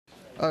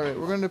All right,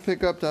 we're going to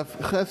pick up the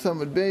Chesam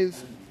with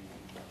Beis,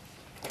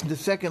 the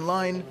second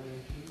line.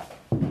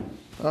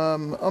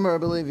 Amar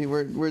Rabbi Levi,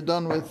 we're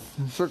done with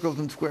circles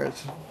and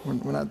squares.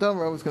 We're not done.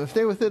 We're always going to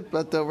stay with it,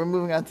 but we're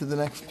moving on to the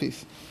next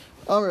piece.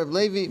 Amar Rabbi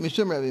Levi,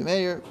 Mishum Rabbi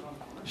Meir,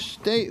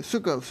 Shtei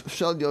Sukkos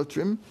Shal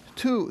Yotrim,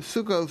 two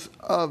sukkos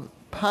of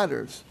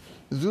potters,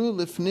 Zu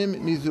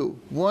Lifnim Mizu,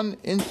 one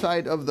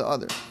inside of the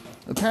other.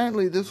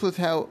 Apparently, this was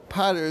how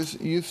potters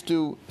used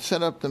to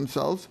set up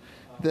themselves,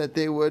 that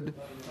they would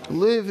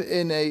live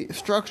in a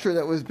structure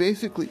that was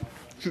basically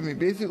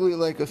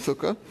like a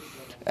sukkah,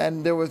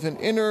 and there was an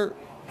inner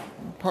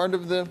part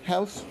of the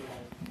house,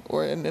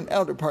 or an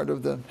outer part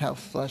of the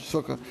house /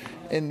 sukkah.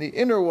 And the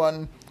inner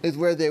one is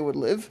where they would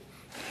live,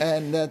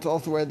 and that's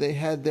also where they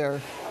had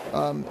their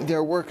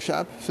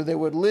workshop. So they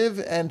would live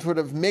and sort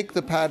of make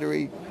the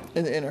pottery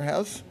in the inner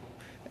house,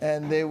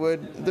 and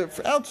the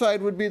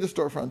outside would be the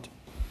storefront.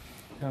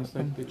 Sounds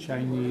like the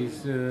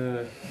Chinese,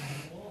 the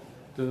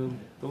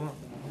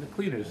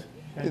cleaners.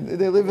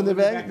 They live in the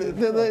back. They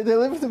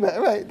live in the back,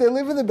 right? They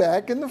live in the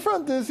back, and the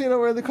front is,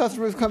 where the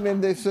customers come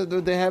in. They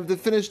have the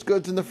finished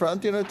goods in the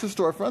front. It's a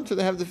storefront, so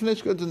they have the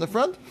finished goods in the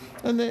front,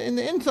 and in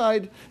the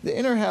inside, the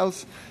inner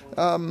house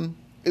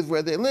is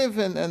where they live,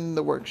 and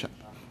the workshop.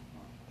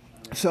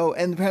 So,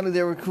 and apparently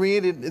they were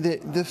created.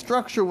 The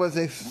structure was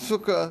a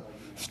sukkah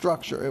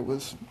structure. It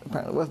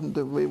wasn't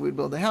the way we'd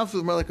build a house. It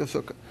was more like a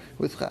sukkah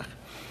with chach.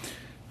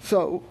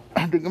 So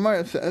the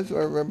Gemara says,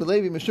 or Rabbi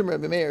Levi Mishum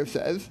Rabbi Meir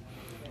says.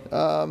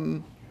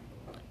 So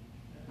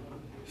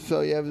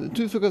you have the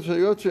two sukkahs for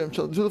Yotrim,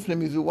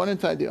 Zulfnim Mizu, one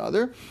inside the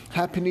other.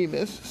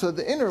 Hapinimis. So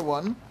the inner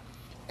one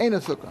ain't a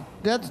sukkah.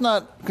 That's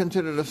not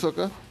considered a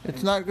sukkah.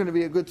 It's not going to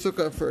be a good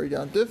sukkah for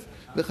Yantif.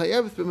 The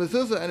chayev is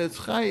b'mezuzah, and it's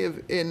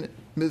chayev in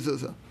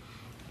mezuzah.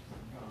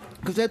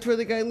 Because that's where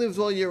the guy lives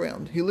all year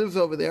round. He lives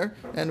over there,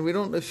 and a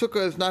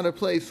sukkah is not a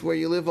place where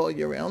you live all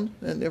year round,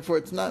 and therefore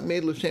it's not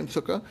made l'shem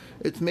sukkah.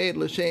 It's made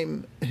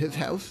l'shem his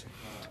house.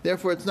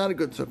 Therefore, it's not a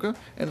good sukkah,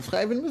 and it's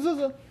chayiv in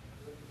mezuzah.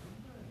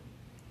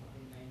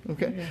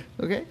 Okay.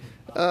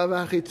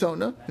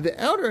 The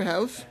outer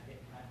house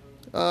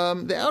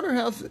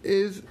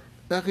is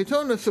the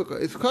achitzona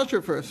sukkah. It's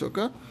kosher for a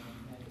sukkah.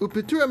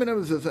 Upetura min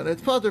mezuzah, and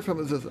it's pater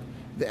from mezuzah.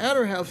 The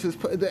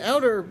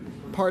outer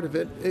part of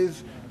it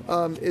is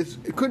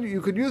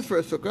you could use for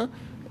a sukkah,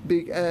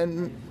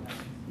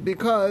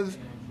 because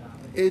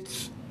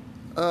it's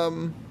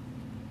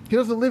he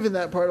doesn't live in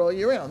that part all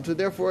year round, so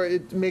therefore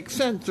it makes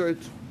sense, or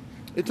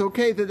it's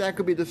okay that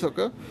could be the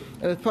sukkah,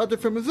 and it's pater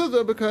from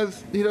mezuzah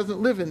because he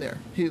doesn't live in there.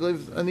 He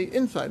lives on the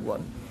inside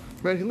one,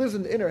 right? He lives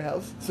in the inner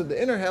house, so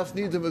the inner house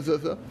needs a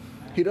mezuzah.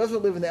 He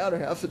doesn't live in the outer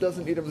house, so it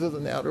doesn't need a mezuzah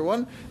in the outer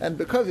one, and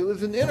because he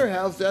lives in the inner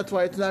house, that's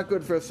why it's not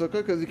good for a sukkah,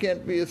 because he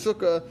can't be a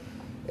sukkah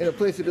in a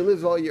place that he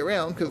lives all year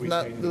round, because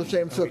not the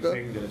same sukkah. Are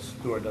we saying that a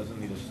store doesn't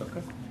need a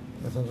sukkah?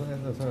 That's all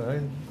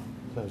right.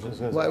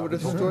 Why would a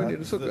store need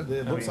a sukkah?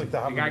 It looks like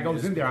the guy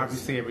goes in there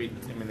obviously every.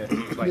 Need a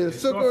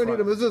sukkah or need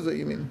a mezuzah?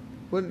 You mean?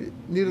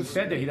 He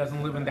said that he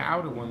doesn't live in the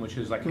outer one, which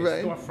is like his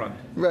storefront.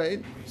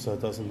 Right. So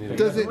it doesn't need. He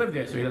doesn't live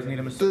there, so he doesn't need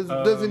a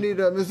mezuzah. Doesn't need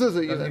a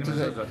mezuzah. You have to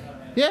say.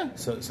 Yeah.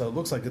 So it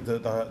looks like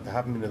the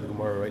happening of the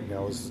Gemara right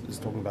now is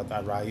talking about the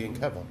Arai and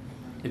Keva.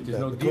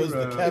 Because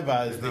the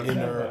Keva is the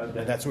inner,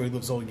 and that's where he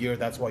lives all year.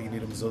 That's why you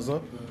need a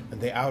mezuzah,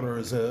 and the outer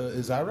is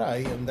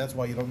Arai, and that's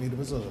why you don't need a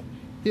mezuzah.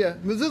 Yeah,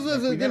 mezuzah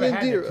is a never had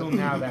dira. until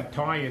now that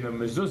tie and a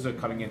mezuzah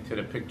coming into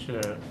the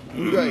picture.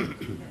 Right,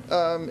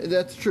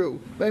 that's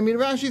true. But I mean,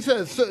 Rashi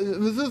says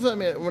mezuzah. I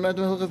mean, we're not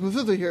doing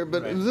mezuzah here,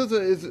 but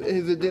mezuzah is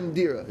a din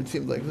dira. It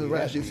seems like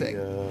Rashi saying.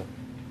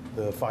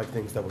 The 5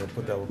 things that would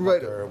put that.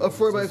 Right, a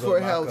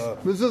 4x4 house.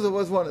 Mezuzah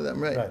was one of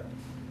them, right?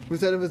 We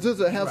said if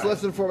mezuzah, a house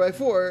less than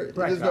 4x4,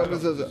 there's no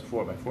mezuzah.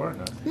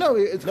 4x4? No,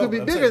 it could be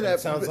bigger than that.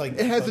 It sounds like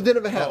it has the din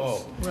of a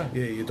house.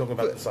 Yeah, you're talking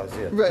about the size,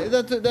 yeah. Right,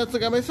 that's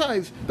like my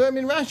size. But I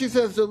mean, Rashi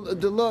says the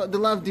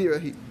lav dira,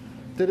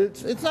 that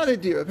it's not a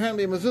dira.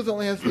 Apparently, a mezuzah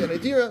only has to be in a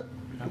dira.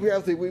 We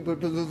put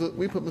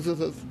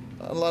mezuzahs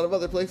on a lot of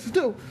other places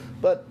too.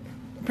 But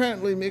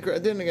apparently, Mikra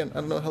Adin, again, I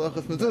don't know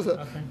halachas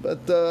mezuzah,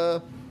 but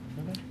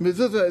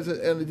mezuzah is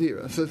in a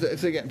dira. So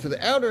the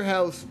outer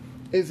house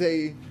is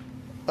a.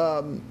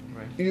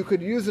 You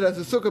could use it as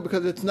a sukkah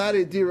because it's not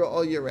a dira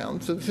all year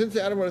round. So since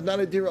the outer one is not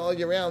a dira all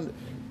year round,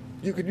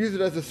 you could use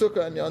it as a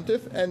sukkah on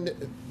Yontif, and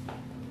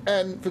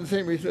for the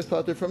same reason it's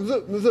pater from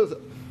mezuzah.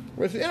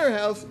 Whereas the inner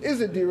house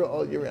is a dira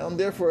all year round,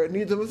 therefore it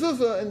needs a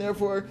mezuzah, and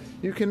therefore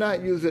you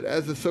cannot use it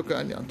as a sukkah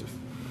on Yontif.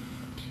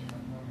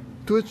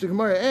 To which the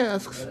Gemara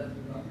asks,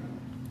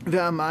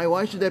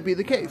 why should that be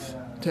the case?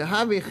 To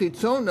have a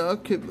chitzona,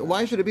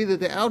 why should it be that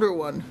the outer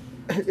one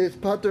is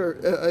pater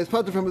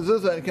from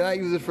mezuzah and cannot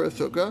use it for a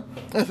sukkah?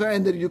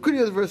 And that you could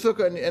use it for a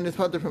sukkah and it's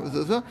pater from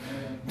mezuzah.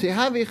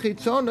 Tehavi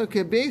chitzona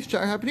kebeis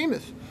shar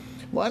haprimis.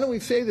 Why don't we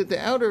say that the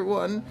outer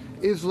one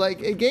is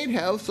like a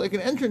gatehouse, like an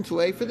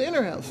entranceway for the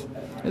inner house?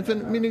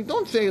 Meaning,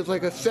 don't say it's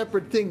like a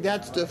separate thing.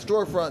 That's the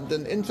storefront,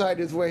 and inside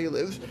is where he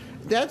lives.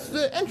 That's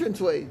the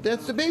entranceway.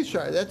 That's the beis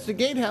shar. That's the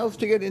gatehouse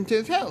to get into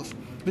his house.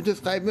 but it's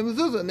chayiv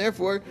mezuzah, and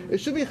therefore it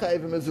should be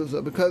chayiv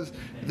mezuzah because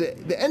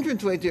the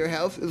entranceway to your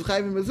house is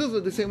chayiv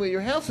mezuzah the same way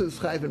your house is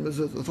chayiv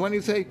mezuzah. So when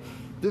you say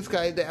this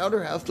guy, the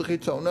outer house, the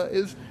chitzona,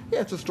 is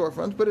it's a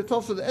storefront, but it's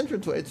also the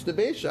entranceway. It's the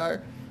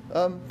beishar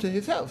to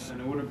his house.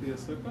 And it wouldn't be a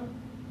sukkah?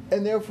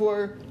 And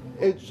therefore,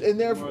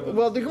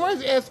 well, the Gemara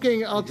is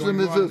asking about the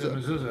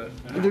mezuzah.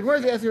 The Gemara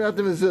is asking about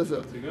the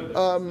mezuzah.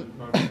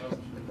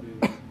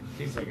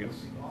 Seems like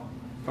it's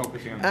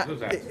focusing on the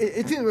mezuzah.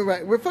 It seems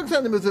right. We're focused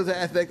on the mezuzah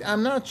aspect.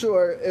 I'm not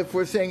sure if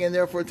we're saying and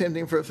therefore same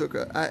thing for a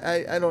sukkah.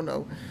 I don't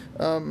know.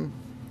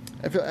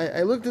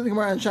 I looked at the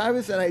Gemara on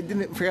Shabbos and I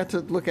forgot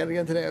to look at it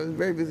again today. It was a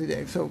very busy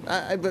day. So,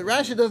 but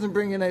Rashi doesn't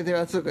bring in anything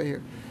about sukkah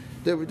here.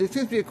 There seems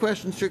to be a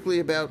question strictly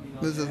about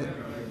mezuzah.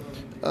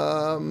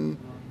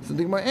 So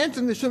the Gemara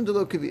answers Mishum de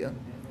lo kavua.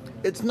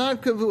 It's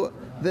not kavua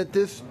that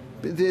this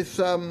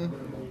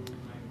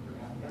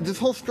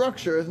whole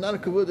structure is not a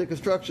kavudik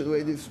structure. The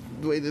way this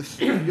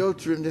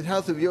Yotzrim, this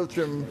house of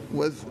Yotzrim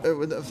was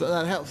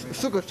not a house.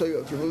 Sukkah shel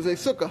Yotzrim. It was a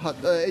sukkah hut,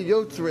 a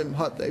Yotzrim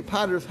hut, a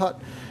potter's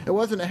hut. It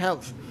wasn't a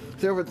house.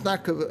 Therefore, it's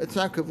not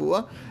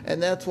kavua, and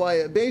that's why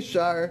a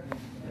beishar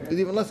is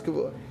even less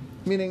kavua.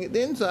 Meaning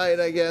the inside,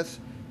 I guess,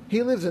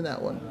 he lives in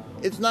that one.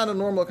 It's not a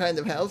normal kind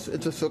of house.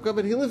 It's a sukkah,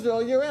 but he lives there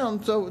all year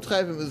round, so it's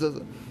chayiv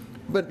mezuzah.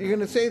 But you're going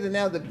to say that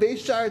now the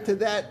beishar to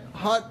that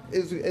hut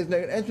is an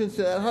entrance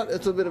to that hut.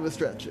 It's a bit of a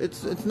stretch.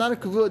 It's not a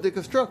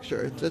kavudik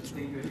structure.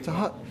 It's a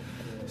hut.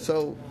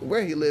 So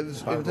where he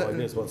lives. One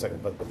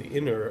second, but the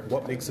inner,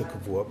 what makes a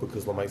kavua?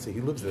 Because Lamaisa,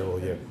 he lives there all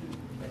year.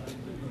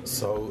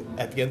 So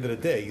at the end of the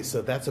day,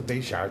 so that's a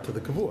beishar to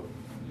the kavua.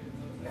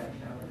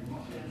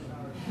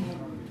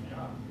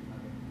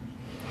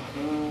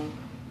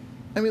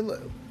 I mean,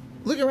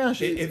 look around.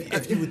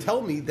 If you would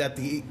tell me that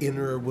the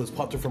inner was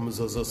potter from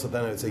mezuzah, so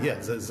then I'd say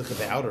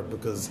the outer,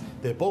 because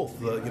they're both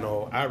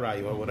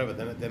aray or whatever.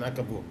 Then they're not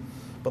kavua.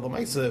 But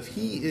l'maisa, if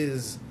he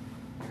is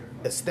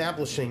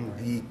establishing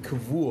the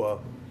kavua,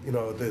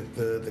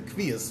 the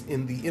kviyas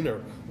in the inner,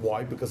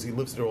 why? Because he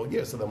lives there all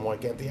year. So then why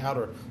can't the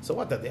outer? So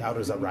what? That the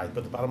outers are right,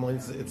 but the bottom line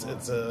is it's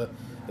a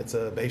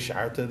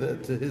beishar to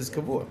his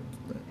kavua.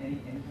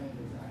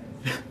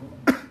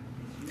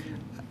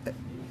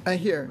 I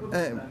hear.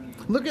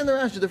 Look in the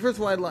Rashi, the first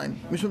wide line.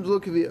 Mishum Zul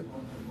Kaviyah.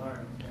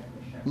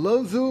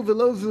 Lo zu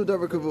v'lo zu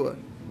davar kavua.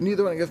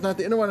 Neither one. I guess not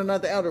the inner one and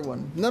not the outer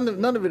one. None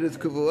of it is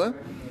kavua.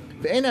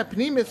 Ve'ena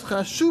pnimis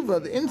chashuva.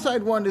 The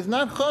inside one is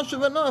not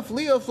chashuv enough.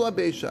 Lios la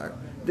beishar.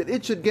 That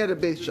it should get a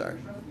beishar.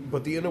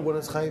 But the inner one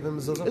is chayiv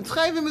mezuzah. It's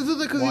chayiv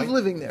mezuzah because he's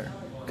living there.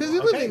 Because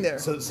he's living there.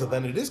 So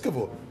then it is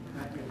kavua.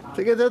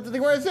 So that's the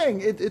thing we're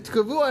saying. It's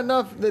kavua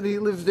enough that he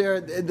lives there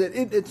that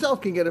it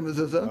itself can get a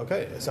mezuzah.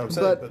 Okay, that's what I'm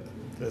saying.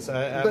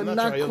 But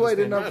not sure quite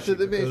enough to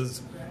the base.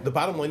 Because the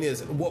bottom line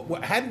is,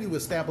 how do you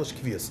establish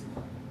kviyas?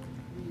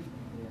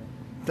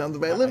 Sounds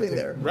by living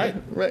there. Right.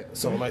 Right.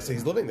 So I say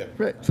he's living there.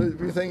 Right. So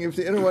you're saying if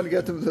the inner one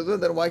gets to mezuzah,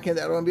 then why can't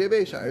the outer one be a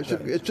beishar?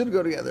 It should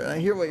go together. And I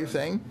hear what you're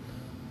saying.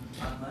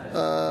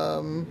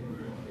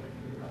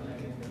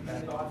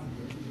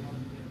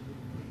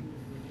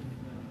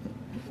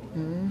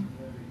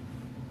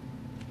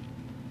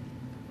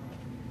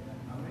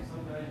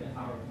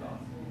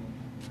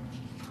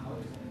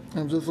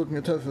 I'm just looking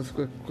at Tosfos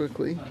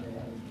quickly.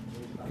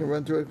 I can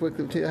run through it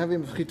quickly.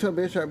 Having chitah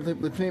beishar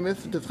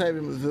b'pnimis to chayiv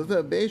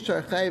mezuzah,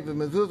 beishar chayiv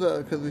mezuzah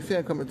because we see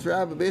on Kametz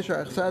Rab,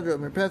 beishar achsadra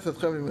merpesas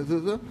chayiv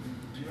mezuzah.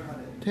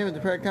 Tamed the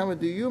parakama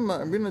diyuma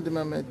amrina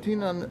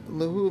demametinan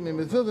lahu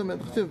mimezuzah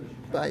metchtiv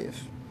bayis.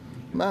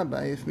 Ma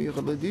bayis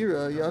miyuchad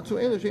ladira yatzu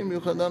elu sheim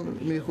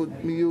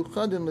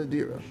miyuchadin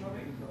ladira.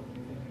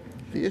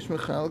 V'yesh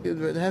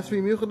mechalkin, it has to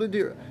be miyuchad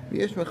ladira.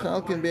 V'yesh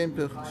mechalkin bein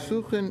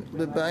psuchin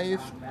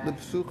lebayis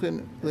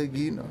lepsuchin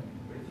legina.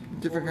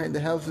 Different kind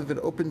of houses. If it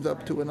opens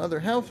up to another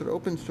house, or it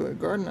opens to a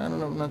garden. I don't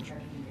know. I'm not sure.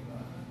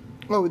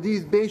 Oh,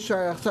 these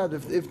beishar achsad.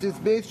 If this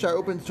beishar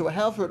opens to a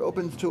house or it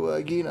opens to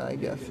a gina, I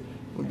guess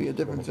would be a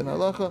difference in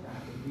halacha.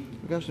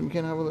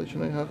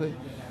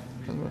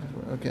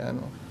 Okay, I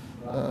know.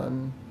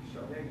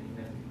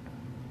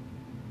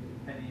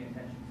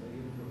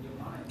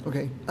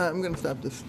 Okay, I'm going to stop this.